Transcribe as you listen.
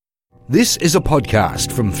This is a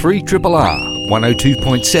podcast from 3RRR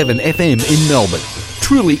 102.7 FM in Melbourne.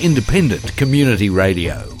 Truly independent community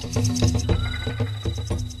radio.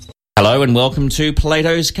 Hello and welcome to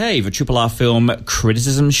Plato's Cave, a RRR film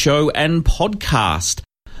criticism show and podcast.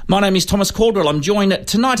 My name is Thomas Caldwell. I'm joined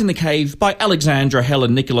tonight in the cave by Alexandra,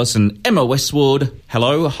 Helen Nicholas and Emma Westwood.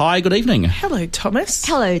 Hello, hi, good evening. Hello, Thomas.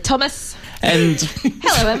 Hello, Thomas. And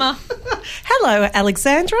hello, Emma. Hello,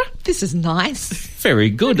 Alexandra. This is nice. Very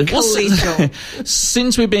good. Collegial.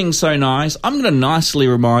 Since we're being so nice, I'm going to nicely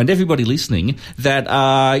remind everybody listening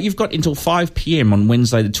that you've got until 5 p.m. on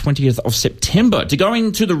Wednesday the 20th of September to go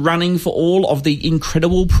into the running for all of the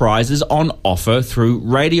incredible prizes on offer through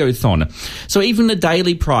Radiothon. So even the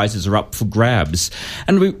daily prizes are up for grabs.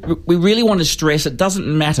 And we really want to stress it doesn't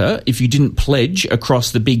matter if you didn't pledge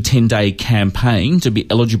across the big 10-day campaign to be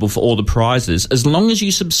eligible for all the prizes. As long as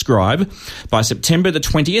you subscribe by September the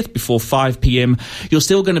 20th before 5 p.m, you're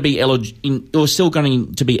still going to be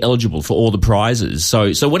eligible for all the prizes.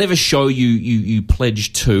 So whatever show you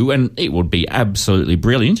pledge to, and it would be absolutely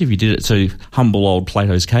brilliant if you did it to humble old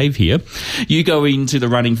Plato's Cave here, you go into the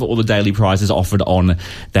running for all the daily prizes offered on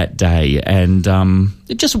that day. And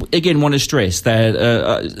just again want to stress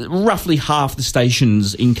that roughly half the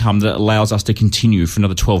station's income that allows us to continue for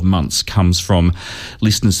another 12 months comes from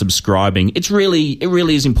listeners subscribing. It really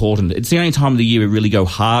is important. It's the only time of the year we really go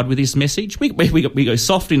hard with this message. We go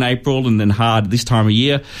soft in April and then hard this time of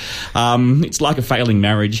year. It's like a failing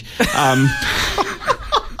marriage.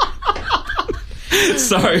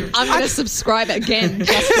 So I'm going to subscribe again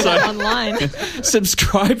just for that online.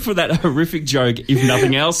 Subscribe for that horrific joke, if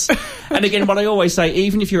nothing else. And again, what I always say,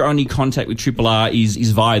 even if your only contact with RRR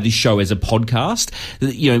is via this show as a podcast,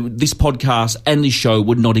 you know, this podcast and this show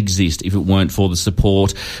would not exist if it weren't for the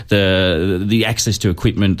support, the access to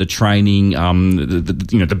equipment, the training,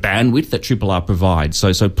 the bandwidth that RRR provides.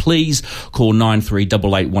 So please call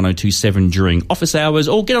 9388 1027 during office hours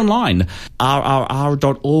or get online,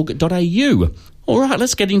 rrr.org.au. All right,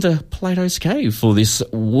 let's get into Plato's Cave for this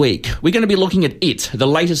week. We're going to be looking at It, the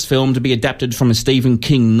latest film to be adapted from a Stephen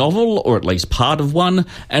King novel, or at least part of one,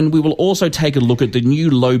 and we will also take a look at the new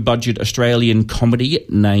low-budget Australian comedy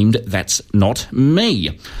named That's Not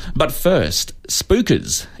Me. But first,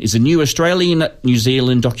 Spookers is a new Australian-New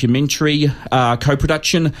Zealand documentary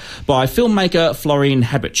co-production by filmmaker Florian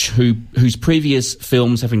Habicht, whose previous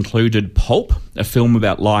films have included Pulp, a film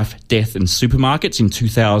about life, death and supermarkets in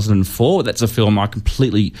 2004. That's a film I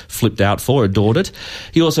completely flipped out for, adored it.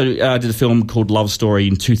 He also did a film called Love Story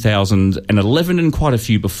in 2011 and quite a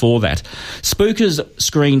few before that. Spookers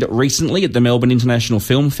screened recently at the Melbourne International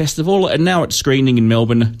Film Festival, and now it's screening in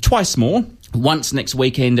Melbourne twice more. Once next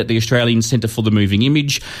weekend at the Australian Centre for the Moving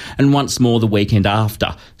Image, and once more the weekend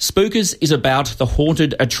after. Spookers is about the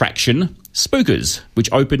haunted attraction Spookers, which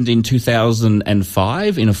opened in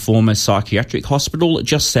 2005 in a former psychiatric hospital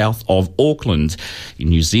just south of Auckland in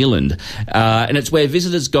New Zealand. And it's where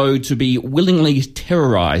visitors go to be willingly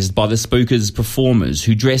terrorised by the Spookers performers,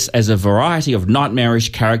 who dress as a variety of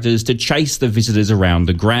nightmarish characters to chase the visitors around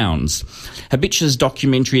the grounds. Habicht's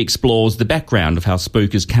documentary explores the background of how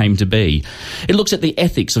Spookers came to be. It looks at the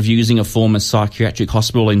ethics of using a former psychiatric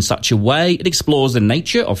hospital in such a way. It explores the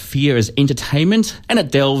nature of fear as entertainment, and it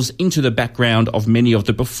delves into the background of many of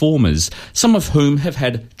the performers, some of whom have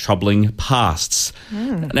had troubling pasts.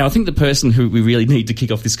 Now, I think the person who we really need to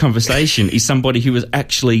kick off this conversation is somebody who has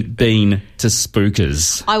actually been to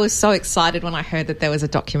Spookers. I was so excited when I heard that there was a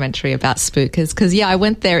documentary about Spookers because, I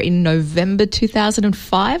went there in November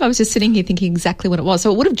 2005. I was just sitting here thinking exactly when it was.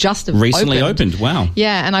 So it would have just recently opened. Wow.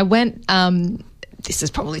 Yeah, and I went... this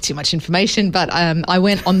is probably too much information, but I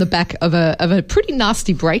went on the back of a pretty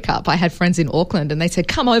nasty breakup. I had friends in Auckland and they said,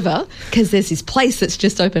 come over because there's this place that's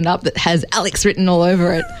just opened up that has Alex written all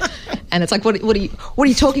over it. And it's like, what are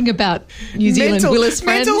you talking about, New Zealand Willis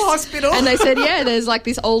friends? Mental hospital. And they said, there's like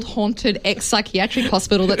this old haunted ex-psychiatric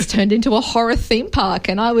hospital that's turned into a horror theme park.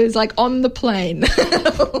 And I was like on the plane.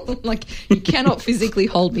 Like, you cannot physically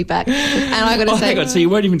hold me back. And I got to say... hang on, so you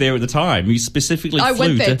weren't even there at the time. You specifically flew. I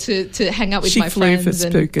went there to hang out with my friends. For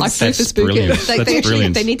Spookers. I flew for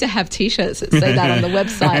Spookers. They need to have T-shirts that say that on the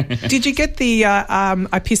website. Did you get the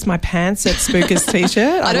I pissed my pants at Spookers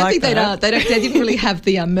T-shirt? I don't think they didn't really have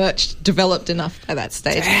the merch developed enough at that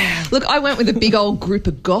stage. Look, I went with a big old group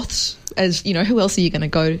of goths. as you know, who else are you going to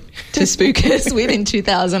go to Spookers with in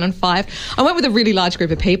 2005? I went with a really large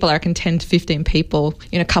group of people. I reckon 10 to 15 people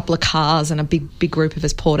in a couple of cars, and a big group of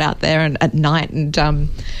us poured out there and at night. And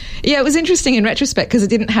it was interesting in retrospect because it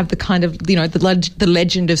didn't have the kind of, you know, the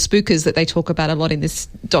legend of Spookers that they talk about a lot in this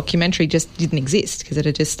documentary just didn't exist because it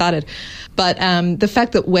had just started. But the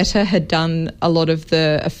fact that Weta had done a lot of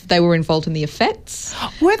they were involved in the effects.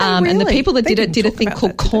 Were they really? And the people that They did a thing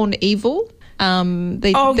called Corn Evil.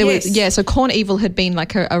 So Corn Evil had been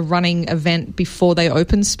like a running event before they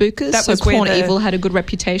opened Spookers. That so was Corn Evil had a good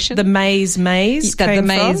reputation. The maze came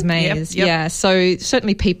from. Yep. Yep. Yeah. So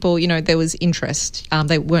certainly people, you know, there was interest.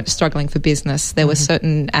 They weren't struggling for business. There were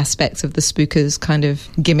certain aspects of the Spookers kind of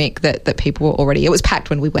gimmick that people were already. It was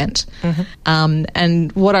packed when we went.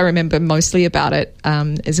 And what I remember mostly about it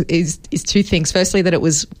is two things. Firstly,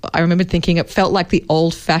 that I remember thinking it felt like the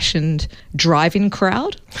old-fashioned drive-in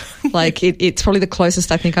crowd. Like it's probably the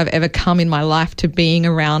closest I think I've ever come in my life to being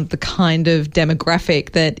around the kind of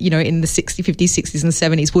demographic that, you know, in the 50s, 60s and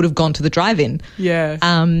 70s would have gone to the drive-in. Yeah.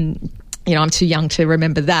 You know, I'm too young to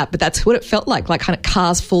remember that, but that's what it felt like kind of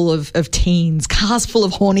cars full of teens, cars full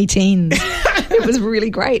of horny teens. It was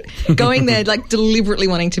really great. Going there, like deliberately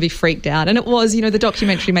wanting to be freaked out. And it was, you know, the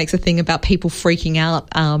documentary makes a thing about people freaking out,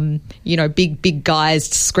 you know, big guys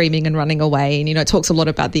screaming and running away. And, you know, it talks a lot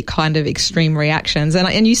about the kind of extreme reactions.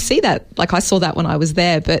 And you see that, like I saw that when I was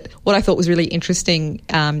there. But what I thought was really interesting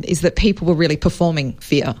is that people were really performing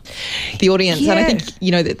fear. The audience. Yeah. And I think,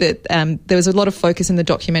 you know, that there was a lot of focus in the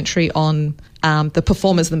documentary on the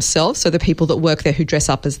performers themselves, so the people that work there who dress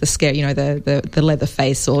up as the scare, you know, the leather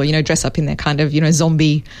face, or, you know, dress up in their kind of, you know,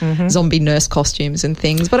 zombie nurse costumes and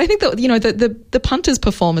things. But I think that, you know, the punters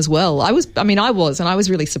perform as well. I was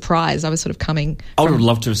really surprised. I was sort of coming. I would have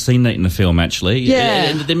loved to have seen that in the film, actually. Yeah.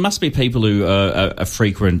 And there must be people who are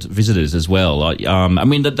frequent visitors as well. I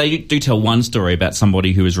mean, they do tell one story about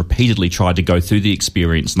somebody who has repeatedly tried to go through the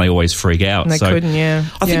experience and they always freak out. And they couldn't, yeah.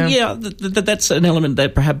 I think, that's an element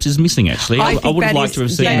that perhaps is missing, actually. I would have liked to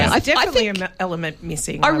have seen that. Definitely an element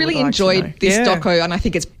missing. I really enjoyed this doco, and I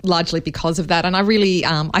think it's largely because of that. And I really,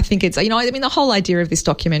 I think it's, you know, I mean, the whole idea of this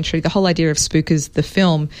documentary, the whole idea of Spookers, the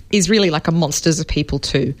film, is really like a monsters of people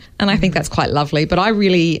too. And I think that's quite lovely. But I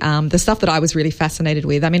really, the stuff that I was really fascinated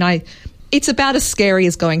with, I mean, it's about as scary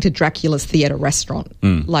as going to Dracula's Theatre Restaurant.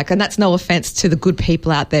 Like, and that's no offence to the good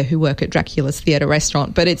people out there who work at Dracula's Theatre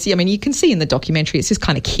Restaurant, but it's, I mean, you can see in the documentary, it's just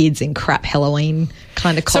kind of kids in crap Halloween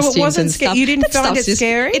kind of costumes. So it wasn't and stuff. You didn't find it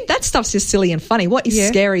scary? That stuff's just silly and funny. What is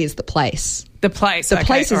scary is the place. The place. The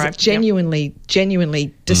place is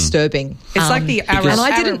genuinely disturbing. It's like the and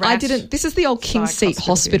I didn't. This is the old King's Seat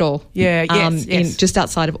Hospital. Yes. In just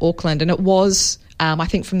outside of Auckland, and it was. I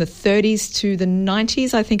think from the 30s to the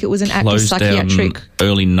 90s, I think it was an active psychiatric. Down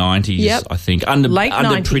early 90s, I think. Under late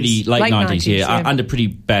 90s. Pretty late 90s, under pretty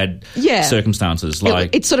bad circumstances.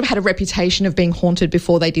 Like it sort of had a reputation of being haunted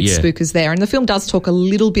before they did Spookers there. And the film does talk a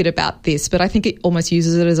little bit about this, but I think it almost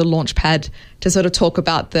uses it as a launch pad to sort of talk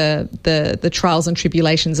about the trials and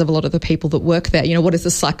tribulations of a lot of the people that work there. You know, what is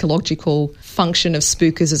the psychological function of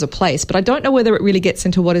Spookers as a place? But I don't know whether it really gets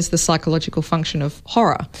into what is the psychological function of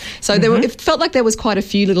horror. So it felt like there was quite a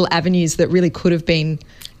few little avenues that really could have been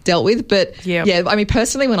dealt with. But I mean,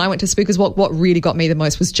 personally, when I went to Spookers, what really got me the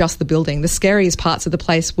most was just the building. The scariest parts of the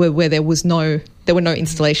place were where there were no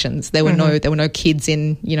installations. There were no kids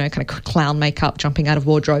in, you know, kind of clown makeup jumping out of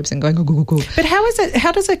wardrobes and going go go go. But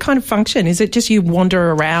how does it kind of function? Is it just you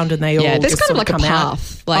wander around and they all there's just kind of like a out?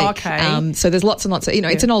 path. Like, so there's lots and lots of, you know,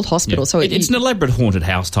 it's an old hospital. So it's an elaborate haunted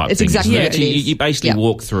house type thing. It's exactly it? You basically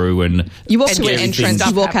walk through and you walk to an entrance,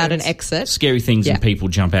 you walk out an exit. Scary things and people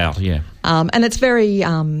jump out. And it's very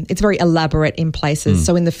elaborate in places.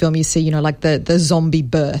 So in the film you see, you know, like the zombie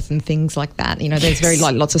birth and things like that. You know, there's very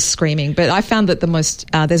like lots of screaming. But I found that the most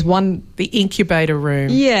there's one, the incubator room.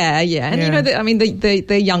 And you know,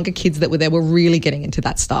 the younger kids that were there were really getting into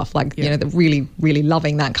that stuff. Like you know, they're really really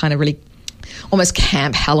loving that kind of really almost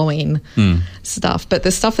camp Halloween stuff. But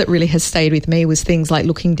the stuff that really has stayed with me was things like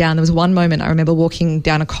looking down. There was one moment I remember walking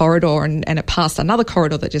down a corridor and it passed another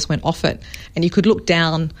corridor that just went off it. And you could look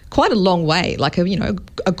down quite a long way, like a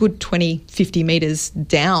good 20, 50 metres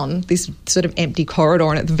down this sort of empty corridor.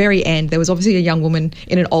 And at the very end, there was obviously a young woman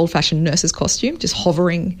in an old-fashioned nurse's costume just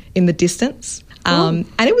hovering in the distance. And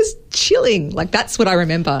it was chilling. Like, that's what I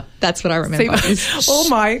remember. See, all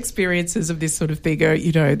my experiences of this sort of thing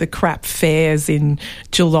are, the crap fairs in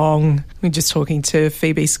Geelong. We're just talking to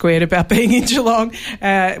Phoebe Squared about being in Geelong,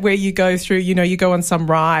 where you go through, you go on some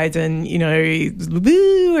ride and,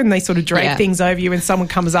 and they sort of drape things over you and someone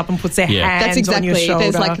comes up and puts their hands on your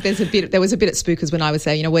shoulder. There was a bit at Spookers when I was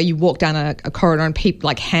there, where you walk down a corridor and people,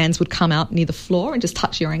 like, hands would come out near the floor and just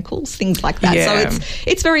touch your ankles, things like that. Yeah. So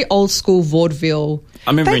it's very old school vaudeville. I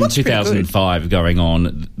remember in 2005 going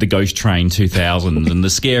on the Ghost Train 2000, and the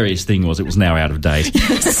scariest thing was it was now out of date.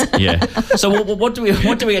 Yes. Yeah. So what do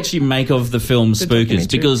we actually make of the film Spookers?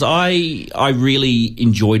 Because I really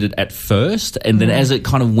enjoyed it at first, and then as it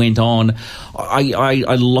kind of went on,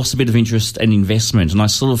 I lost a bit of interest and investment, and I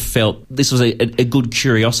sort of felt this was a good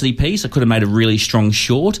curiosity piece. I could have made a really strong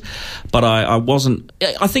short, but I wasn't.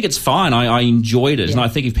 I think it's fine. I enjoyed it, and I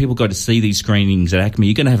think if people go to see these screenings at ACME,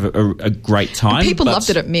 you're going to have a great time. And people loved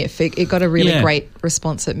it at MIF. It got a really great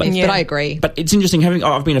response at MIF, but I agree. But it's interesting,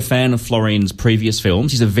 I've been a fan of Florian's previous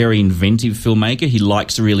films. He's a very inventive filmmaker. He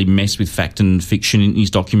likes to really mess with fact and fiction in his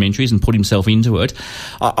documentaries and put himself into it.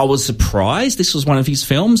 I was surprised this was one of his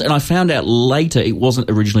films, and I found out later it wasn't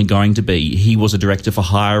originally going to be. He was a director for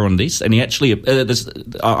hire on this, and he actually,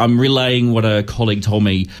 I'm relaying what a colleague told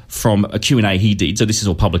me from a Q&A he did, so this is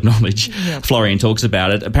all public knowledge. Yeah. Florian talks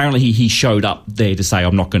about it. Apparently he showed up there to say,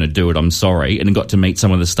 I'm not going to do it, I'm sorry, and got to meet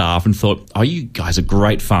some of the staff and thought, you guys are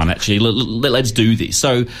great fun, actually, let's do this.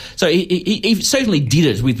 So he certainly did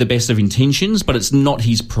it with the best of intentions, but it's not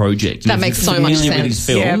his project. That makes so much sense. With his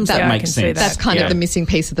films, that makes sense. That's kind of the missing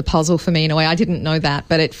piece of the puzzle for me in a way. I didn't know that,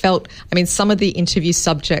 but it felt, some of the interview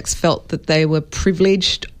subjects felt that they were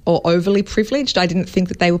privileged or overly privileged. I didn't think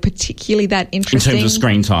that they were particularly that interesting. In terms of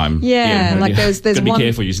screen time. Yeah. There's Gotta one... be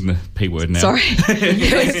careful using the P word now. Sorry.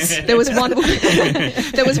 there was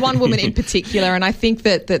one woman in particular, and I think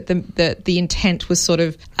that the intent was sort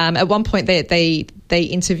of, at one point they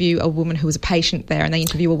interview a woman who was a patient there, and they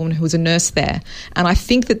interview a woman who was a nurse there. And I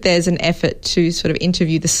think that there's an effort to sort of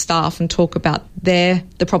interview the staff and talk about the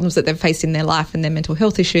problems that they've faced in their life and their mental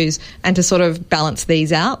health issues, and to sort of balance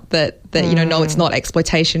these out, that no, it's not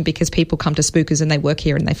exploitation because people come to Spookers and they work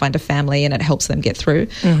here and they find a family and it helps them get through.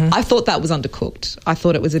 I thought that was undercooked. I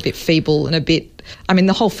thought it was a bit feeble and a bit...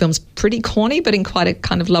 the whole film's pretty corny, but in quite a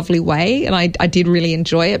kind of lovely way, and I did really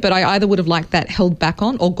enjoy it, but I either would have liked that held back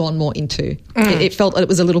on or gone more into. It felt it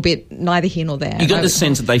was a little bit neither here nor there. You got the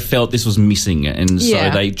sense that they felt this was missing, and so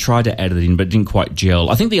they tried to add it in, but it didn't quite gel.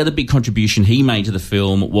 I think the other big contribution he made to the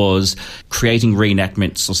film was creating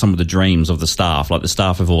reenactments of some of the dreams of the staff. Like, the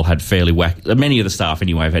staff have all had fairly many of the staff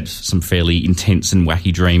anyway have had some fairly intense and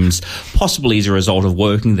wacky dreams, possibly as a result of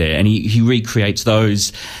working there, and he recreates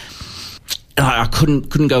those. I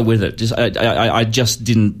couldn't go with it. I just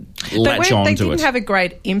didn't latch on to it. They didn't have a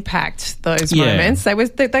great impact, those moments. They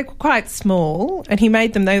were quite small, and he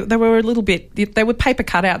made them. They were a little bit. They were paper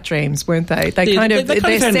cutout dreams, weren't they? They kind of had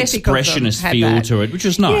an expressionist feel to it, which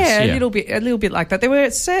was nice. Yeah, a little bit like that. There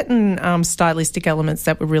were certain stylistic elements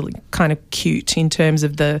that were really kind of cute in terms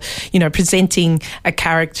of the presenting a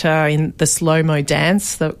character in the slow mo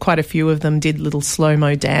dance. Quite a few of them did little slow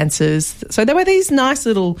mo dances. So there were these nice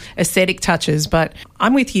little aesthetic touches. But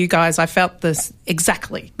I'm with you guys. I felt this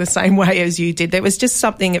exactly the same way as you did. There was just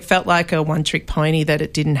something, it felt like a one-trick pony, that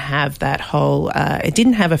it didn't have that whole, it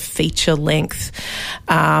didn't have a feature length,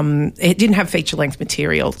 it didn't have feature length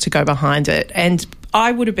material to go behind it. And I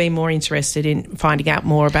would have been more interested in finding out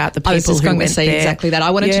more about the people who went there. I was just going to say exactly that.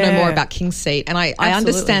 I wanted to know more about King's Seat, and I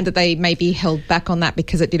understand that they maybe held back on that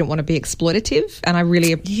because it didn't want to be exploitative, and I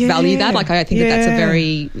really value that. Like, I think that's a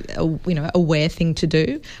very aware thing to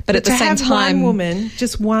do. But at the same time,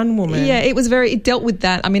 just one woman. Yeah, it dealt with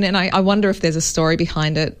that. And I wonder if there's a story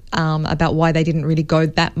behind it about why they didn't really go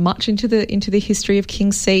that much into the history of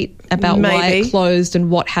King's Seat, about why it closed and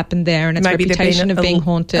what happened there, and its reputation of being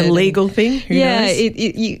haunted. A legal thing. Who knows?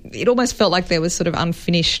 It almost felt like there was sort of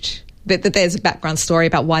unfinished, that there's a background story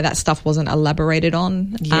about why that stuff wasn't elaborated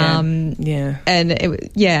on. And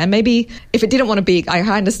maybe if it didn't want to be, I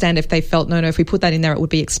understand if they felt, no, if we put that in there, it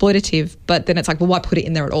would be exploitative, but then it's like, well, why put it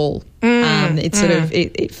in there at all?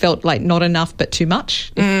 It felt like not enough, but too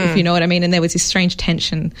much, if you know what I mean. And there was this strange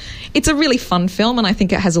tension. It's a really fun film, and I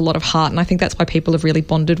think it has a lot of heart, and I think that's why people have really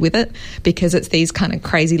bonded with it, because it's these kind of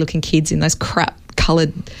crazy looking kids in those crap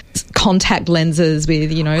coloured contact lenses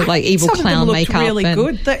with, like evil Some clown of them looked makeup. really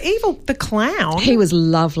good. The clown. He was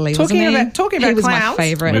lovely, Talking wasn't he? Talking about he was clowns. my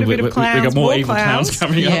favourite. We got more evil clowns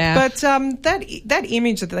coming up. Yeah. But that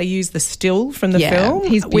image that they used, the still from the film,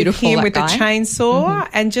 he's beautiful, with him that with guy. the chainsaw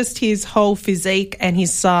and just his whole physique and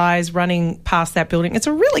his size running past that building. It's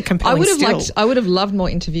a really compelling still. I would have loved more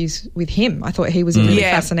interviews with him. I thought he was a really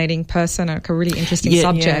fascinating person, like a really interesting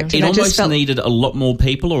subject. It And almost needed a lot more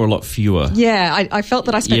people or a lot fewer. Yeah, I felt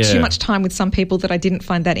that I spent too much time with some people that I didn't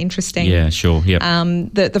find that interesting. Yeah, sure. Yep.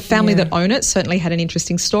 The family that own it certainly had an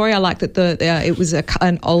interesting story. I like that it was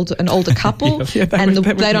an older couple, and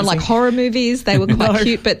they don't like horror movies. They were quite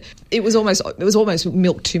cute, but it was almost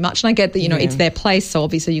milked too much. And I get that it's their place, so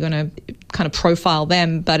obviously you're going to kind of profile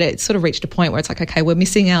them. But it sort of reached a point where it's like, okay, we're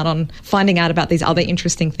missing out on finding out about these other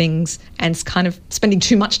interesting things, and it's kind of spending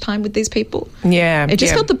too much time with these people. Yeah, it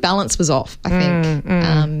just felt the balance was off, I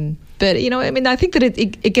think. But I think that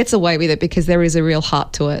it gets away with it because there is a real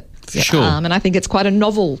heart to it. Sure. And I think it's quite a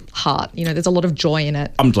novel heart. There's a lot of joy in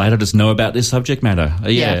it. I'm glad I just know about this subject matter.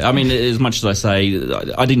 Yeah. I mean, as much as I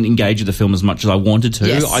say, I didn't engage with the film as much as I wanted to.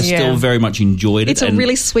 Yes. I still very much enjoyed it. It's a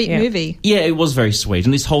really sweet movie. Yeah, it was very sweet.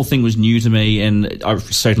 And this whole thing was new to me, and I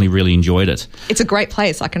certainly really enjoyed it. It's a great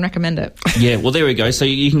place. I can recommend it. Yeah, well, there we go. So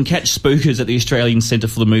you can catch Spookers at the Australian Centre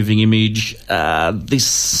for the Moving Image. This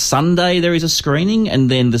Sunday there is a screening, and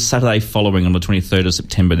then the Saturday following on the 23rd of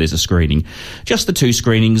September there's a screening. Just the two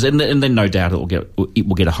screenings, and then no doubt it will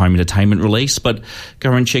get a home entertainment release. But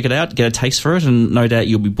go and check it out, get a taste for it, and no doubt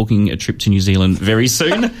you'll be booking a trip to New Zealand very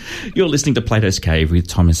soon. You're listening to Plato's Cave with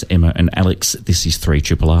Thomas, Emma and Alex. This is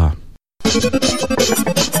 3RRR.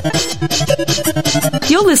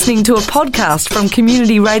 You're listening to a podcast from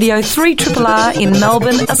Community Radio 3RRR in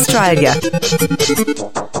Melbourne, Australia.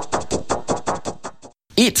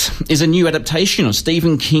 It is a new adaptation of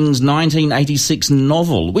Stephen King's 1986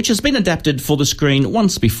 novel, which has been adapted for the screen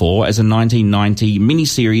once before as a 1990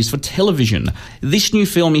 miniseries for television. This new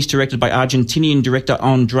film is directed by Argentinian director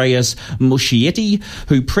Andreas Muschietti,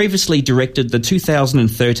 who previously directed the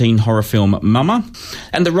 2013 horror film Mama.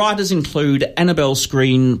 And the writers include Annabelle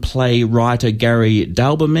screenplay writer Gary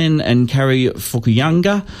Dalberman and Kari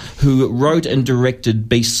Fukuyanga, who wrote and directed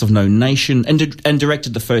Beasts of No Nation and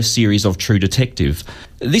directed the first series of True Detective.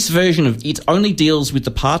 This version of It only deals with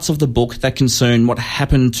the parts of the book that concern what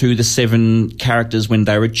happened to the 7 characters when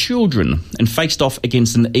they were children and faced off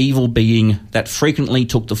against an evil being that frequently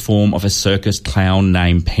took the form of a circus clown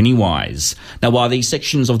named Pennywise. Now, while these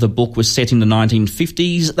sections of the book were set in the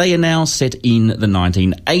 1950s, they are now set in the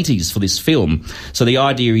 1980s for this film. So the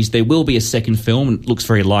idea is there will be a second film, and it looks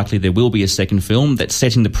very likely there will be a second film that's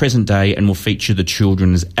set in the present day and will feature the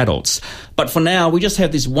children as adults. But for now, we just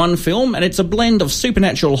have this one film, and it's a blend of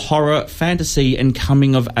supernatural horror, fantasy and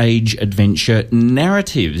coming-of-age adventure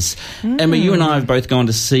narratives. Emma, you and I have both gone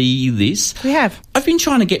to see this. We have. I've been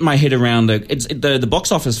trying to get my head around the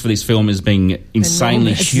box office for this film is being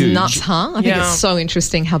insanely huge. It's nuts, huh? I think it's so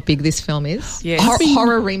interesting how big this film is. Yes.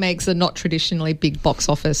 Horror remakes are not traditionally big box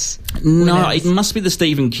office No, winners. it must be the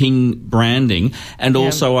Stephen King branding, and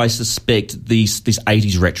also I suspect this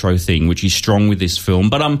 80s retro thing, which is strong with this film.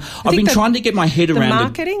 But I've been trying to get my head around the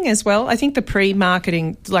marketing as well. I think the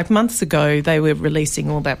pre-marketing, like months ago, they were releasing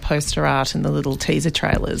all that poster art and the little teaser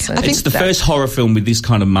trailers. I think it's the first horror film with this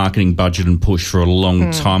kind of marketing budget and push for a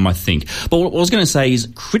long time, I think. But what I was going to say is,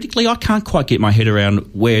 critically, I can't quite get my head around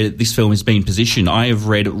where this film has been positioned. I have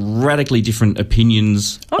read radically different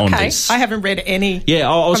opinions on this. I haven't read any. Yeah,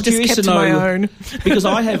 I was I've just curious kept to know my own. because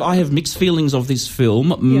I have mixed feelings of this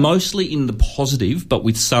film, mostly in the positive, but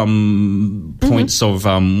with some points of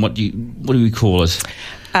what do we call it?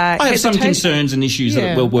 I have some concerns and issues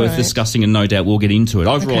that were worth discussing, and no doubt we'll get into it.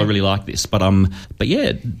 Overall, I really like this, but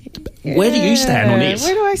yeah, where do you stand on this?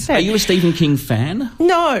 Where do I stand? Are you a Stephen King fan?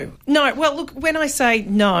 No. Well, look, when I say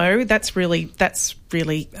no, that's really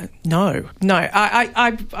no.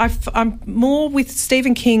 I'm more with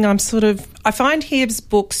Stephen King. I find his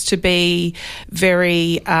books to be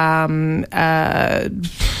very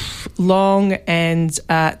long and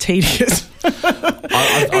tedious.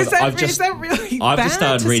 I've just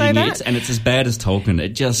started reading it, and it's as bad as Tolkien.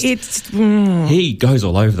 He goes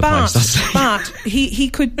all over the place. Doesn't he? But he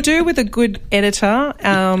could do with a good editor.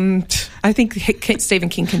 I think Stephen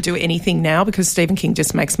King can do anything now because Stephen King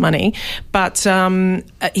just makes money. But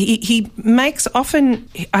he makes often,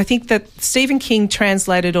 I think that Stephen King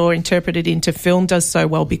translated or interpreted into film does so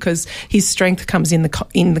well because his strength comes in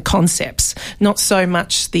the concepts, not so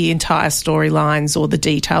much the entire storylines or the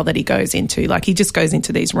detail that he goes into. Like, he just goes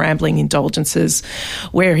into these rambling indulgences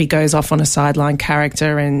where he goes off on a sideline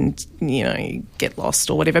character and, you get lost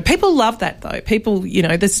or whatever. People love that, though. People,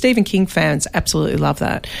 the Stephen King fans absolutely love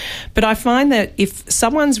that. But I find that if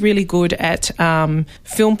someone's really good at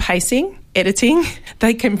film pacing, editing,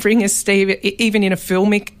 they can bring even in a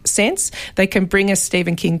filmic sense, they can bring a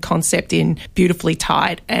Stephen King concept in beautifully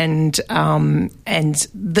tight, and because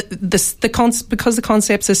the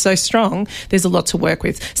concepts are so strong, there's a lot to work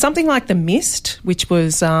with. Something like The Mist, which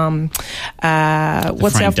was Frank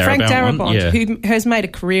Darabont, who has made a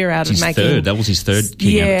career out of making. That was his third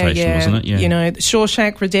King adaptation, wasn't it? Yeah.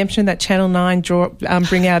 Shawshank Redemption that Channel 9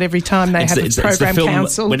 bring out every time they have a program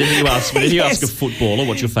council. Whenever you ask a footballer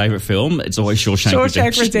what's your favourite film, it's always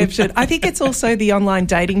Shawshank Redemption. I think it's also the online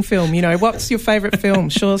dating film. What's your favourite film?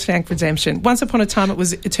 Shawshank Redemption. Once upon a time, it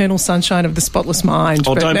was Eternal Sunshine of the Spotless Mind.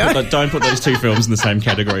 Oh, don't put those two films in the same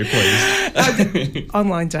category, please.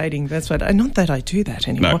 Online dating. That's what. Not that I do that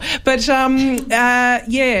anymore. No. But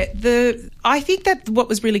I think that what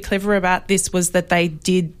was really clever about this was that they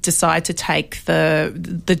did decide to take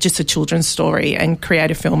the just a children's story and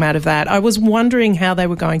create a film out of that. I was wondering how they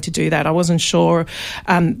were going to do that. I wasn't sure.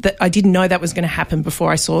 That I didn't know that was going to happen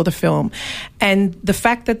before I saw the film. And the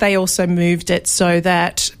fact that they also moved it so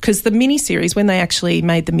that, because the miniseries, when they actually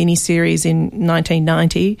made the miniseries in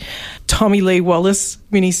 1990, Tommy Lee Wallace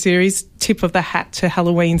miniseries, tip of the hat to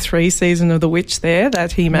Halloween 3 Season of the Witch there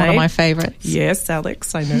that he made. One of my favourites. Yes,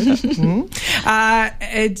 Alex, I know that.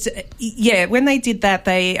 When they did that,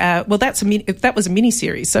 that was a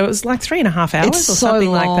miniseries, so it was like 3.5 hours or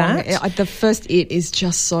something long. Like that. The first It is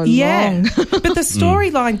just so long. But the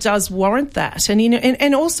storyline does warrant that,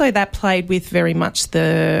 and also that played with very much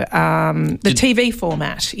the TV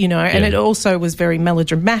format, and it also was very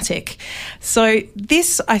melodramatic. So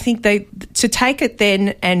this, I think to take it then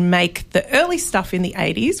and make the early stuff in the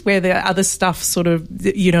 80s, where the other stuff sort of,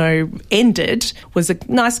 ended, was a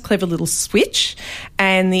nice, clever little switch.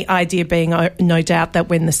 And the idea being, no doubt, that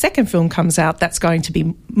when the second film comes out, that's going to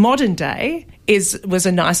be modern day. Was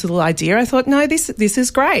a nice little idea. I thought, no, this is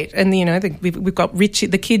great. And, we've got Richie.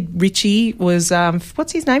 The kid Richie was,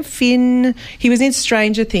 what's his name? Finn. He was in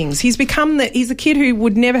Stranger Things. He's a kid who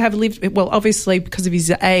would never have lived, well, obviously because of his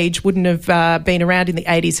age, wouldn't have been around in the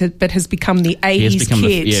 80s, but has become the 80s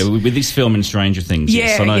kid. With this film in Stranger Things.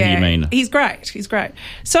 Yes, I know who you mean. He's great.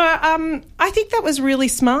 So I think that was really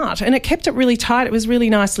smart, and it kept it really tight. It was really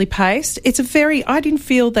nicely paced. I didn't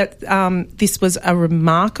feel that this was a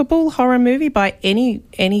remarkable horror movie by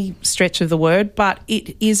any stretch of the word, but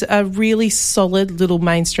it is a really solid little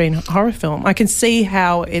mainstream horror film. I can see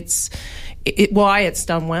how why it's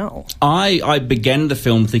done well. I began the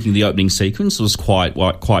film thinking the opening sequence was quite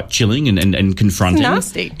chilling and confronting. It's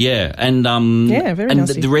nasty. Yeah, and very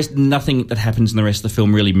nasty. The rest, nothing that happens in the rest of the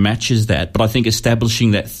film really matches that. But I think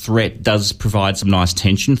establishing that threat does provide some nice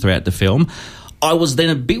tension throughout the film. I was then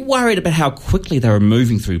a bit worried about how quickly they were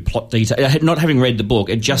moving through plot detail. Not having read the book,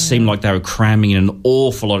 it just seemed like they were cramming in an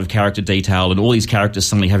awful lot of character detail and all these characters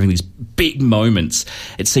suddenly having these big moments.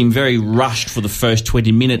 It seemed very rushed for the first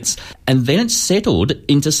 20 minutes, and then it settled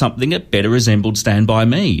into something that better resembled Stand By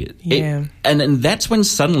Me. Yeah. And that's when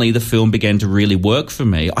suddenly the film began to really work for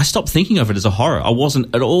me. I stopped thinking of it as a horror. I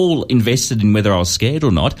wasn't at all invested in whether I was scared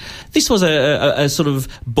or not. This was a sort of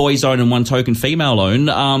boys' own and one token female own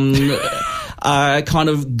kind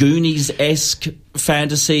of Goonies-esque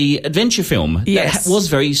fantasy adventure film. Yes. That was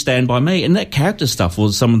very Stand By Me, and that character stuff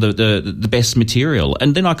was some of the best material.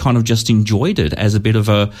 And then I kind of just enjoyed it as a bit of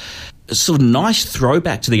a sort of nice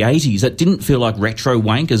throwback to the 80s that didn't feel like retro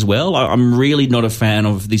wank as well. I'm really not a fan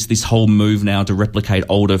of this whole move now to replicate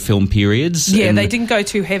older film periods. Yeah, they didn't go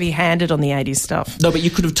too heavy-handed on the 80s stuff. No, but you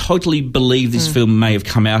could have totally believed this film may have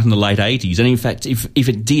come out in the late 80s. And in fact, if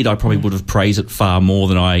it did, I probably would have praised it far more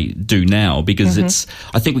than I do now, because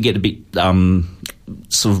I think we get a bit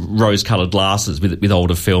sort of rose-coloured glasses with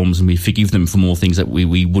older films, and we forgive them for more things that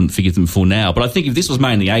we wouldn't forgive them for now. But I think if this was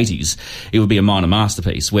made in the 80s, it would be a minor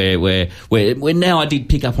masterpiece where now I did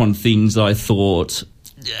pick up on things that I thought...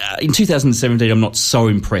 in 2017, I'm not so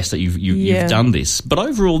impressed that you've done this, but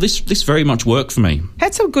overall, this very much worked for me.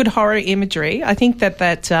 Had some good horror imagery. I think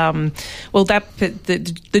the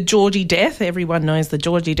Georgie death. Everyone knows the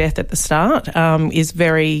Georgie death at the start is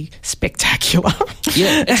very spectacular.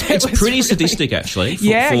 Yeah, it's pretty sadistic, actually.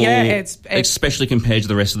 It's especially compared to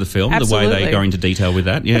the rest of the film, absolutely. the way they go into detail with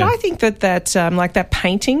that. Yeah, but I think that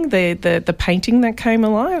painting, the painting that came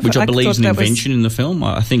alive, which I believe is an invention in the film.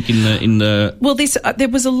 I think in the well, there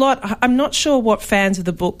was a lot. I'm not sure what fans of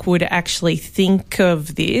the book would actually think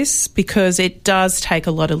of this, because it does take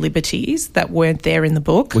a lot of liberties that weren't there in the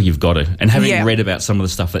book. Well, you've got to, and having read about some of the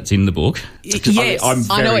stuff that's in the book, yes,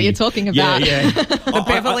 I know what you're talking about. Yeah.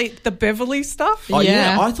 the Beverly stuff.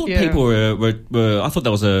 I thought people were I thought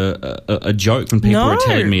that was a joke when people were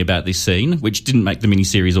telling me about this scene, which didn't make the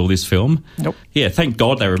miniseries or this film. Nope. Yeah, thank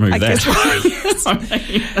God they removed that.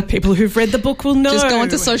 People who've read the book will know. Just go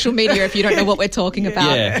onto social media if you don't know what we're talking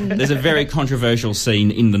about. Yeah, there's a very controversial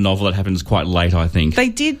scene in the novel that happens quite late, I think. They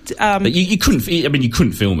did. But you couldn't. I mean, you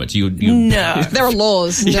couldn't film it. No, there are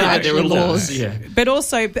laws. There are laws. Yeah, but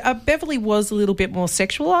also Beverly was a little bit more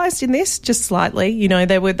sexualized in this, just slightly. You know,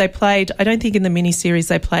 they played. I don't think in the miniseries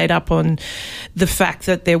they played up on the fact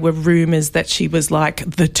that there were rumours that she was like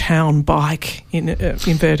the town bike in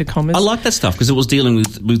inverted commas. I like that stuff because it was dealing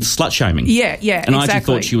with slut shaming. Yeah, and I actually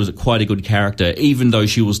thought she was quite a good character, even though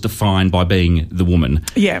she was defined by being the woman.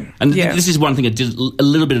 Yeah, and this is one thing that did a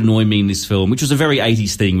little bit annoy me in this film, which was a very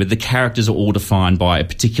 80s thing, where the characters are all defined by a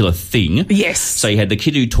particular thing. Yes. So you had the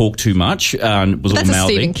kid who talked too much, and was That's all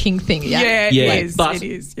mouthy. a Stephen King thing. Yeah, it is. But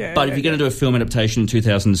if you're going to do a film adaptation in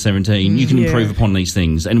 2017, you can improve upon these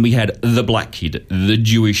things. And we had the black kid, the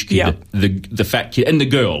Jewish kid, the fat kid, and the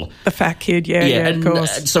girl. The fat kid, and, of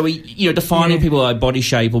course. So defining people by body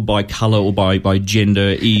shape or by colour or by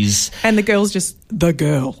gender is... And the girl's just the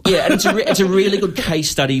girl. Yeah, and it's a really good case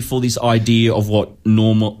study for this idea of what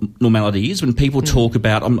normality is. When people talk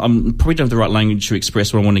about... I'm probably don't have the right language to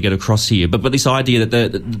express what I want to get across here, but this idea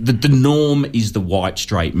that the norm is the white,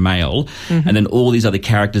 straight male, and then all these other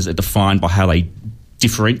characters are defined by how they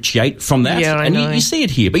differentiate from that. Yeah, I know. You see it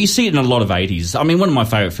here, but you see it in a lot of 80s. I mean, one of my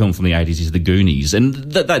favourite films from the 80s is The Goonies, and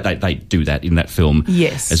they do that in that film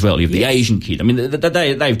as well. You have the Asian kid. I mean,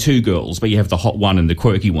 they have two girls, but you have the hot one and the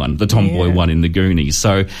quirky one, the tomboy one in The Goonies.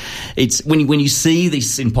 So it's when you see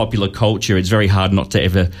this in popular culture, it's very hard not to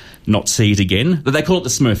ever not see it again. But they call it the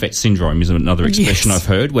Smurfette syndrome, is another expression I've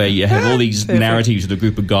heard, where you have all these narratives with a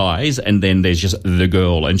group of guys, and then there's just the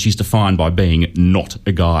girl, and she's defined by being not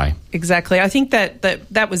a guy. Exactly. I think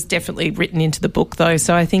that was definitely written into the book, though.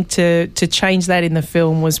 So I think to change that in the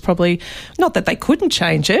film was probably, not that they couldn't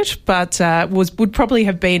change it, but would probably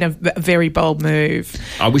have been a very bold move.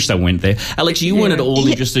 I wish they went there. Alex, you weren't at all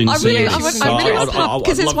interested in seeing this. I really want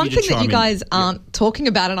because there's one thing that you guys aren't talking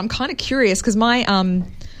about, and I'm kind of curious because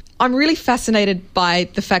I'm really fascinated by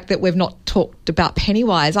the fact that we've not talked about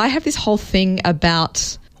Pennywise. I have this whole thing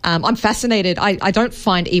about... I'm fascinated. I don't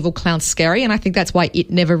find evil clowns scary, and I think that's why it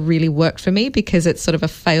never really worked for me, because it's sort of a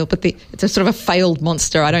failed, but it's a sort of a failed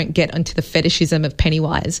monster. I don't get into the fetishism of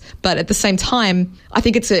Pennywise, but at the same time, I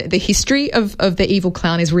think the history of the evil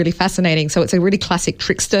clown is really fascinating. So it's a really classic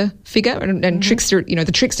trickster figure, and trickster. You know,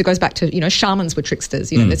 the trickster goes back to shamans were tricksters.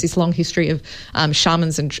 There's this long history of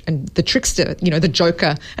shamans and the trickster. The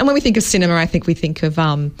Joker. And when we think of cinema, I think we think of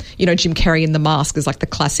Jim Carrey in The Mask as like the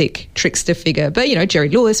classic trickster figure. But Jerry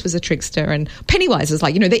Lewis was a trickster, and Pennywise is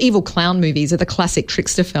like, the evil clown movies are the classic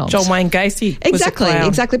trickster films. John Wayne Gacy was a clown.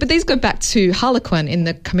 Exactly. But these go back to Harlequin in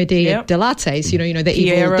the Commedia dell'arte. The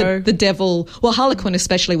evil, the devil. Well, Harlequin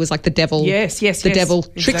especially was like the devil. Yes. The devil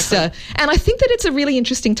trickster. And I think that it's a really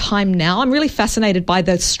interesting time now. I'm really fascinated by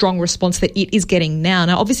the strong response that it is getting now.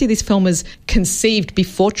 Now, obviously, this film was conceived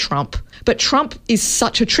before Trump. But Trump is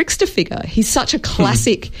such a trickster figure. He's such a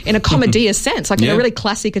classic in a commedia sense, like in a really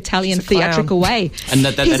classic Italian theatrical way. And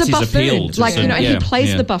that's he's a his buffoon. appeal. He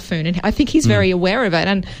plays the buffoon, and I think he's very aware of it.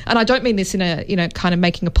 And I don't mean this in a kind of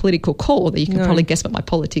making a political call, that you can probably guess what my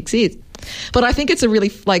politics is. But I think it's a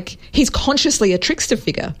really, he's consciously a trickster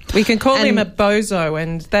figure. We can call him a bozo,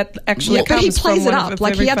 and that actually comes but he plays from it one up. of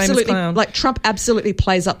the very famous clowns. Trump absolutely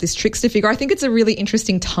plays up this trickster figure. I think it's a really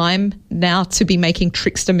interesting time now to be making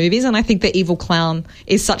trickster movies, and I think the evil clown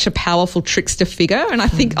is such a powerful trickster figure. And I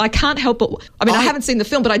think I can't help but, I haven't seen the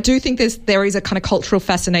film, but I do think there is a kind of cultural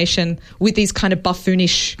fascination with these kind of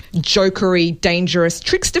buffoonish, jokery, dangerous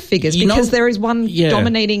trickster figures, because there is one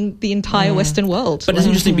dominating the entire Western world. But it's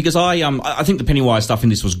interesting because I think the Pennywise stuff in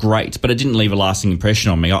this was great, but it didn't leave a lasting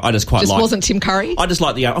impression on me. I just quite wasn't Tim Curry. I just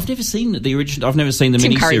like I've never seen the original. I've never seen the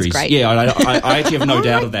Tim miniseries. Curry's great. Yeah, I actually have no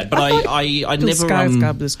doubt of that. But I Bill never.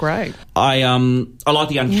 Skarsgård was great. I like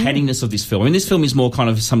the uncanniness of this film. I mean, this film is more kind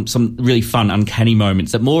of some really fun, uncanny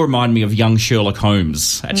moments that more remind me of young Sherlock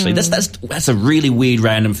Holmes. Actually, that's a really weird,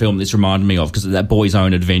 random film this reminded me of, because of that boy's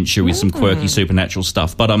own adventure with some quirky supernatural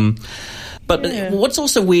stuff. But But what's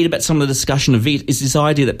also weird about some of the discussion of it is this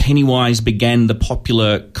idea that Pennywise began the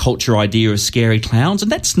popular culture idea of scary clowns,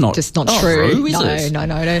 and that's not just not true. Is it? No.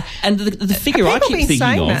 And the figure I keep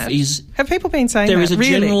thinking of is... Have people been saying there that? There is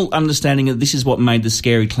a general understanding that this is what made the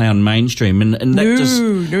scary clown mainstream, and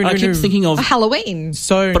that I keep thinking of... Halloween.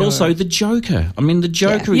 Also the Joker. I mean, the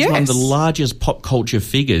Joker is one of the largest pop culture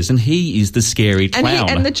figures, and he is the scary clown.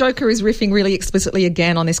 And the Joker is riffing really explicitly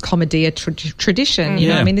again on this commedia tradition. You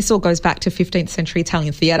know, I mean, this all goes back to 15th century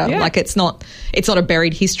Italian theatre. Yeah. Like, it's not a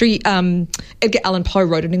buried history. Edgar Allan Poe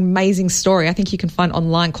wrote an amazing story I think you can find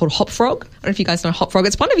online called Hop Frog. I don't know if you guys know Hop Frog.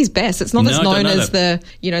 It's one of his best. It's not as known as the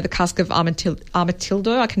Cask of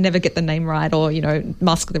Armatildo. I can never get the name right, or,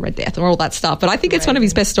 Mask of the Red Death, or all that stuff. But I think it's one of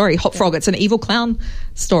his best story, Hop Frog. It's an evil clown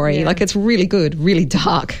story. Yeah. Like, it's really good, really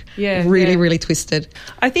dark, really twisted.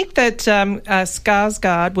 I think that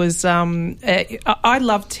Skarsgård was... I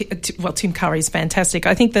love... Tim Curry's fantastic.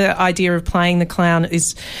 I think the idea of playing the clown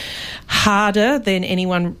is harder than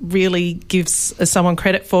anyone really gives someone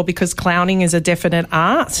credit for, because clowning is a definite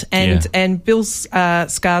art. And Bill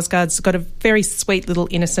Skarsgård's got a very sweet little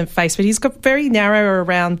innocent face, but he's got very narrow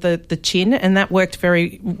around the chin, and that worked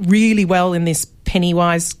really well in this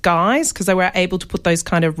Pennywise guys, because they were able to put those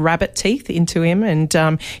kind of rabbit teeth into him, and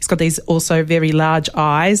he's got these also very large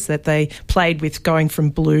eyes that they played with, going from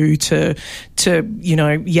blue to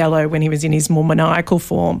yellow when he was in his more maniacal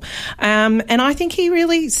form. And I think he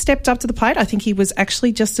really stepped up to the plate. I think he was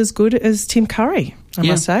actually just as good as Tim Curry, I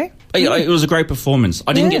must say. It was a great performance.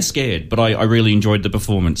 I didn't get scared, but I really enjoyed the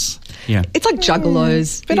performance. Yeah, it's like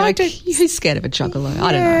juggalos. But who's scared of a juggalo?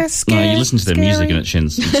 I don't know. Scared, no, you listen to their music and it's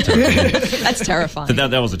terrible. That's terrifying.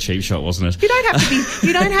 That was a cheap shot, wasn't it?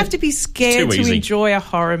 You don't have to be scared to enjoy a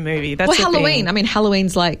horror movie. That's Halloween. Thing. I mean,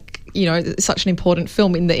 Halloween's like, such an important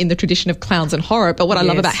film in the tradition of clowns and horror. But what I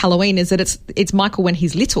love about Halloween is that it's Michael when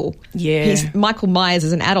he's little. Yeah. Michael Myers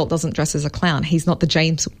as an adult doesn't dress as a clown. He's not the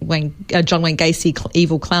John Wayne Gacy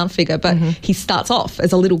evil clown figure, but he starts off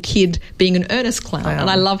as a little kid being an earnest clown. And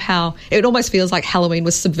I love how it almost feels like Halloween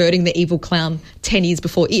was subverting the evil clown 10 years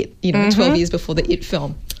before It, 12 years before the It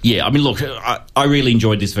film. Yeah, I mean, look, I really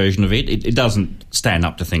enjoyed this version of it. It doesn't stand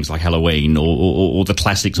up to things like Halloween or the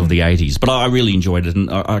classics of the 80s, but I really enjoyed it, and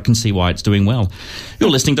I can see why it's doing well. You're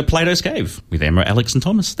listening to Plato's Cave with Emma, Alex and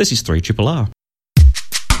Thomas. This is 3RRR.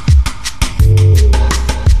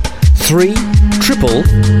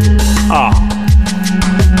 3RRR.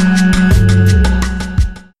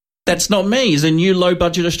 That's Not Me is a new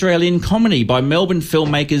low-budget Australian comedy by Melbourne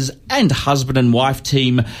filmmakers and husband and wife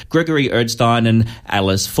team Gregory Erdstein and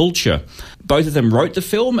Alice Fulcher. Both of them wrote the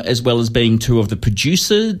film, as well as being two of the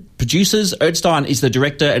producers. Erdstein is the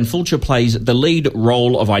director, and Fulcher plays the lead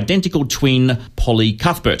role of identical twin Polly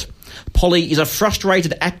Cuthbert. Polly is a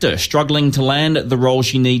frustrated actor struggling to land the role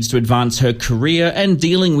she needs to advance her career, and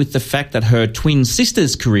dealing with the fact that her twin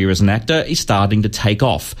sister's career as an actor is starting to take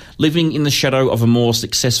off. Living in the shadow of a more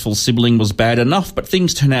successful sibling was bad enough, but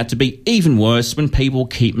things turn out to be even worse when people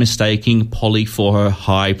keep mistaking Polly for her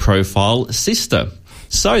high-profile sister.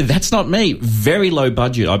 So That's Not Me. Very low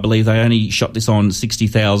budget. I believe they only shot this on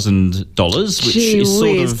 $60,000, which is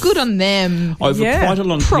sort of good on them. Over quite a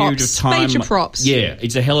long period of time. Major props. Yeah,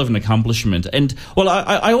 it's a hell of an accomplishment. And, well,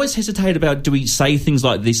 I always hesitate about, do we say things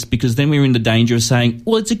like this, because then we're in the danger of saying,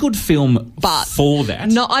 well, it's a good film for that.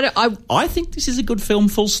 No, I think this is a good film,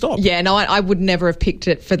 full stop. Yeah, no, I would never have picked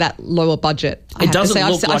it for that lower budget. It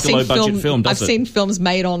doesn't look like a low-budget film, does it? I've seen films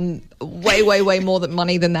made on way more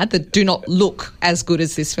money than that do not look as good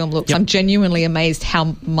as this film looks. Yep. I'm genuinely amazed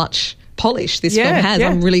how much polish this film has. Yeah.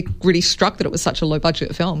 I'm really, really struck that it was such a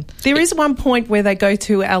low-budget film. There is one point where they go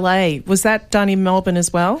to LA. Was that done in Melbourne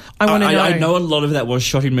as well? I want to know. I know a lot of that was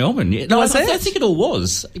shot in Melbourne. Yeah. No, I think it all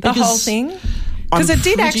was. The whole thing? Because it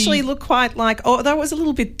did actually look quite like, although it was a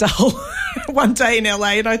little bit dull one day in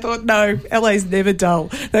LA, and I thought, no, LA's never dull.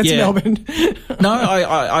 That's Melbourne.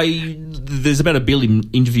 No, there's about 1 billion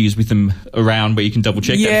interviews with them around where you can double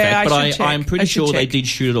check that fact, but I'm pretty sure they did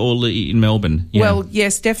shoot it all in Melbourne. Yeah. Well,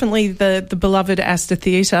 yes, definitely the beloved Astor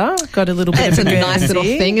Theatre got a little bit of a nice little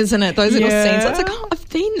thing, isn't it? Those little scenes. I was like, oh, I've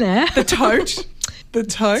been there. The tote. The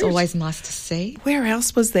tote. It's always nice to see. Where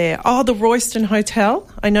else was there? Oh, the Royston Hotel.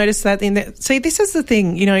 I noticed that in there. See, this is the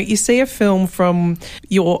thing. You see a film from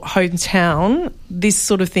your hometown this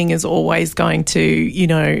sort of thing is always going to, you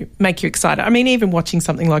know, make you excited. I mean, even watching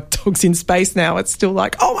something like Dogs in Space now, it's still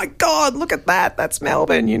like, oh my God, look at that. That's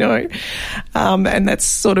Melbourne, you know. And that's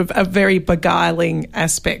sort of a very beguiling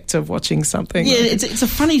aspect of watching something. Yeah, it's a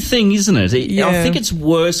funny thing, isn't it? I think it's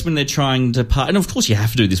worse when they're trying to and of course you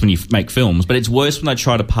have to do this when you make films, but it's worse when they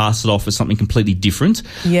try to pass it off as something completely different.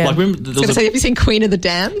 Yeah. Like, remember, have you seen Queen of the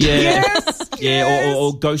Damned? Yeah. Yes. Yeah,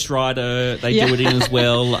 or Ghost Rider, they do it in as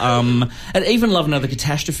well. And even Love and Other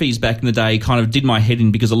Catastrophes back in the day kind of did my head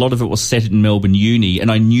in because a lot of it was set in Melbourne Uni,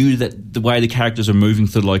 and I knew that the way the characters were moving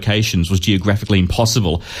through the locations was geographically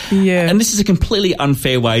impossible. Yeah. And this is a completely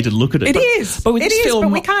unfair way to look at it. But with this film,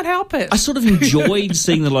 but we can't help it. I sort of enjoyed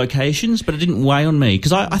seeing the locations, but it didn't weigh on me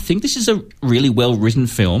because I think this is a really well-written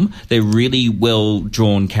film. They're really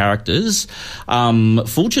well-drawn characters.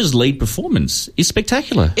 Fulcher's lead performance is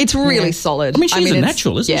spectacular. It's really solid. I mean, she's a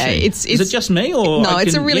natural, isn't she? Is it just me? Or no,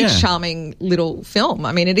 it's a really charming little film.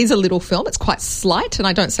 I mean, it is a little film. It's quite slight, and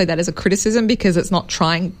I don't say that as a criticism because it's not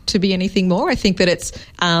trying to be anything more. I think that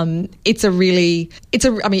I mean,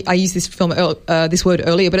 I used this word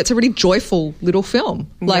earlier, but it's a really joyful little film.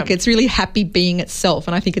 Like, it's really happy being itself,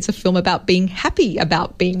 and I think it's a film about being happy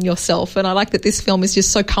about being yourself. And I like that this film is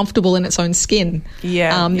just so comfortable in its own skin.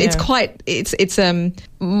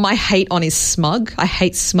 My hate on is smug. I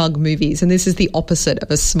hate smug movies, and this is the opposite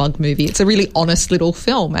of a smug movie. It's a really honest little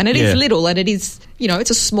film, and it is little, and it is, you know,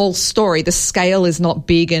 it's a small story. The scale is not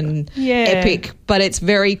big and epic, but it's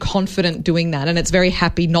very confident doing that, and it's very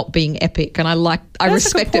happy not being epic, and I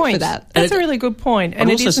respect it for that. That's a really good point. And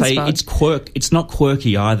I'd also say it's not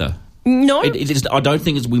quirky either. No. I don't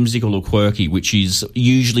think it's whimsical or quirky, which is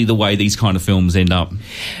usually the way these kind of films end up.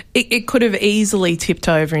 It could have easily tipped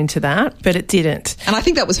over into that, but it didn't. And I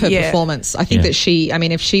think that was her performance. I think that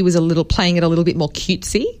if she was playing it a little bit more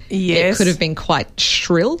cutesy, it could have been quite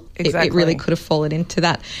shrill. Exactly. It really could have fallen into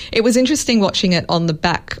that. It was interesting watching it on the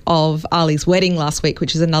back of Ali's Wedding last week,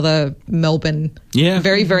 which is another Melbourne,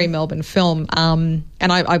 very, very Melbourne film. And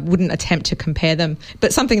I wouldn't attempt to compare them.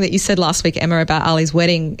 But something that you said last week, Emma, about Ali's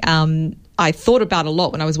Wedding, I thought about a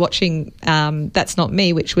lot when I was watching That's Not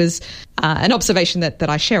Me, which was an observation that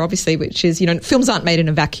I share, obviously, which is, you know, films aren't made in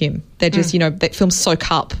a vacuum. They're just, you know, films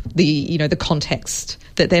soak up the context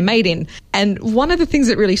that they're made in. And one of the things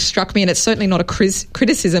that really struck me, and it's certainly not a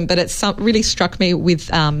criticism, but it's really struck me with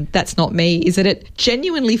That's Not Me, is that it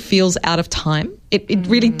genuinely feels out of time. It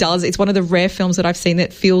really does. It's one of the rare films that I've seen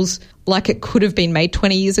that feels like it could have been made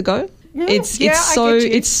 20 years ago. It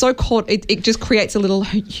just creates a little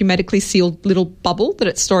hermetically sealed little bubble that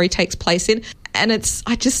its story takes place in. And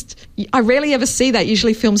I rarely ever see that.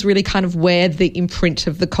 Usually films really kind of wear the imprint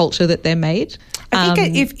of the culture that they're made. I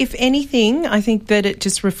think if anything, I think that it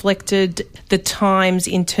just reflected the times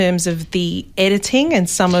in terms of the editing and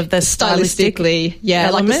some of the stylistically,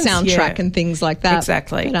 elements. Like the soundtrack and things like that.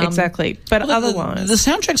 Exactly. But otherwise, the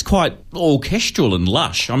soundtrack's quite orchestral and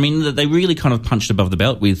lush. I mean, they really kind of punched above the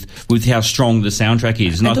belt with how strong the soundtrack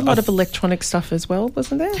is. And a lot of electronic stuff as well,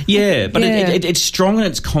 wasn't there? Yeah, but it's strong and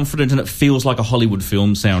it's confident and it feels like a Hollywood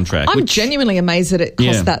film soundtrack. I'm genuinely amazed that it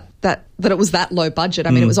cost that it was that low budget.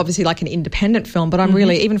 I mean, it was obviously like an independent film, but I'm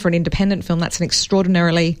really, even for an independent film, that's an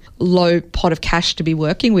extraordinarily low pot of cash to be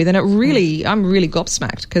working with. And I'm really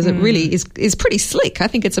gobsmacked because it really is pretty slick. I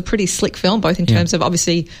think it's a pretty slick film, both in terms of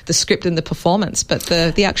obviously the script and the performance, but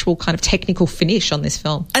the actual kind of technical finish on this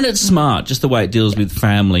film. And it's smart, just the way it deals with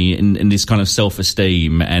family and this kind of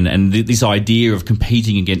self-esteem and this idea of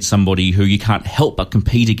competing against somebody who you can't help but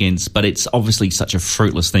compete against, but it's obviously such a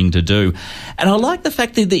fruitless thing to do. And I like the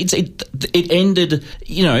fact that it ended,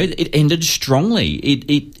 you know, it ended strongly.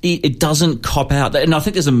 It doesn't cop out. And I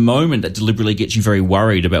think there's a moment that deliberately gets you very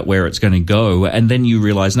worried about where it's going to go. And then you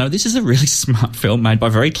realise, no, this is a really smart film made by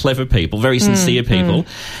very clever people, very sincere people.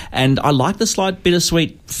 And I like the slight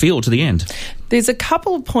bittersweet feel to the end. There's a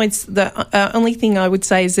couple of points. The only thing I would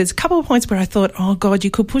say is there's a couple of points where I thought, oh God, you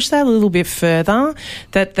could push that a little bit further.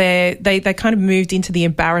 That they kind of moved into the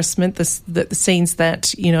embarrassment, the scenes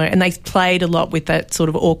that, you know, and they played a lot with that sort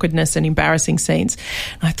of awkwardness and embarrassing scenes.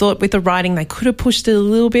 And I thought with the writing they could have pushed it a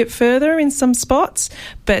little bit further in some spots.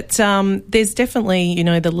 But there's definitely, you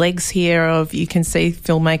know, the legs here of you can see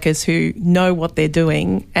filmmakers who know what they're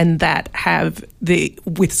doing and that have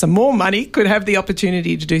with some more money, could have the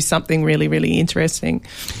opportunity to do something really, really interesting.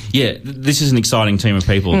 Yeah, this is an exciting team of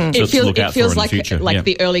people to look out for in the future. It feels like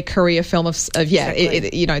the early career film of Exactly.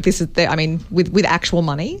 this is with actual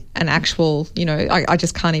money and actual, I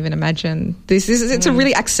just can't even imagine. It's a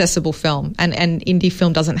really accessible film, and indie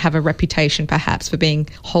film doesn't have a reputation perhaps for being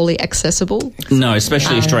wholly accessible. No,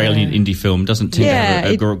 especially Australian indie film doesn't tend to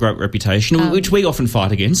have a great reputation, which we often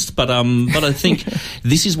fight against. But I think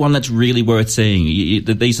this is one that's really worth seeing.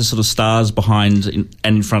 These are sort of stars behind and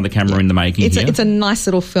in front of the camera in the making. It's a nice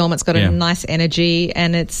little film. It's got a nice energy,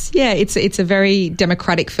 and it's a very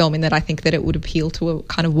democratic film in that I think that it would appeal to a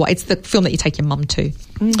kind of it's the film that you take your mum to.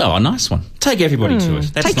 Oh, a nice one. Take everybody to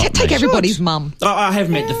it. That's take everybody's mum. I have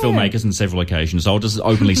met the filmmakers on several occasions. I'll just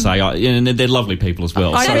openly say, and they're lovely people as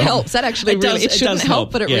well. That helps. That actually it shouldn't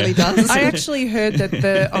help, but it really does. I actually heard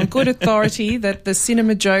that on good authority that the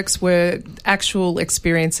cinema jokes were actual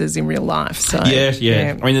experiences in real life. So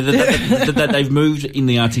yeah. I mean, they've moved in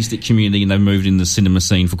the artistic community and they've moved in the cinema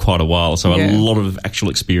scene for quite a while. So a lot of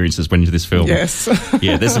actual experiences went into this film. Yes.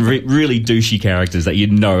 Yeah, there's some really douchey characters that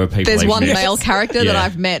are people. There's one met. male character that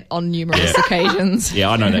I've met on numerous occasions. Yeah,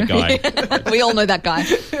 I know that guy. We all know that guy.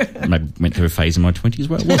 I went through a phase in my 20s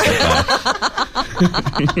where I was that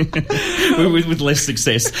guy. with less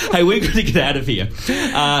success. Hey, we're going to get out of here.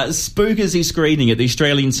 Spookers is screening at the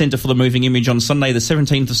Australian Centre for the Moving Image on Sunday the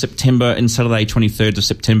 17th of September and Saturday 23rd of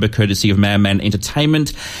September, courtesy of Madman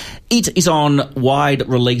Entertainment. It is on wide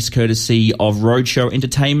release courtesy of Roadshow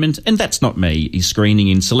Entertainment, and That's Not Me is screening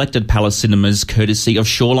in selected Palace cinemas courtesy of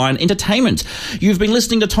Shoreline Entertainment. You've been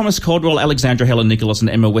listening to Thomas Caldwell, Alexandra, Helen Nicholas and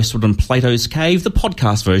Emma Westwood on Plato's Cave. The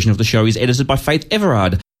podcast version of the show is edited by Faith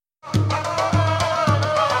Everard.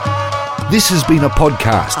 This has been a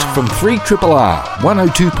podcast from 3RRR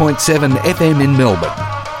 102.7 FM in Melbourne.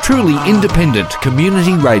 Truly independent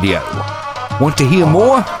community radio. Want to hear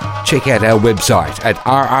more? Check out our website at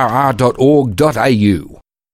rrr.org.au.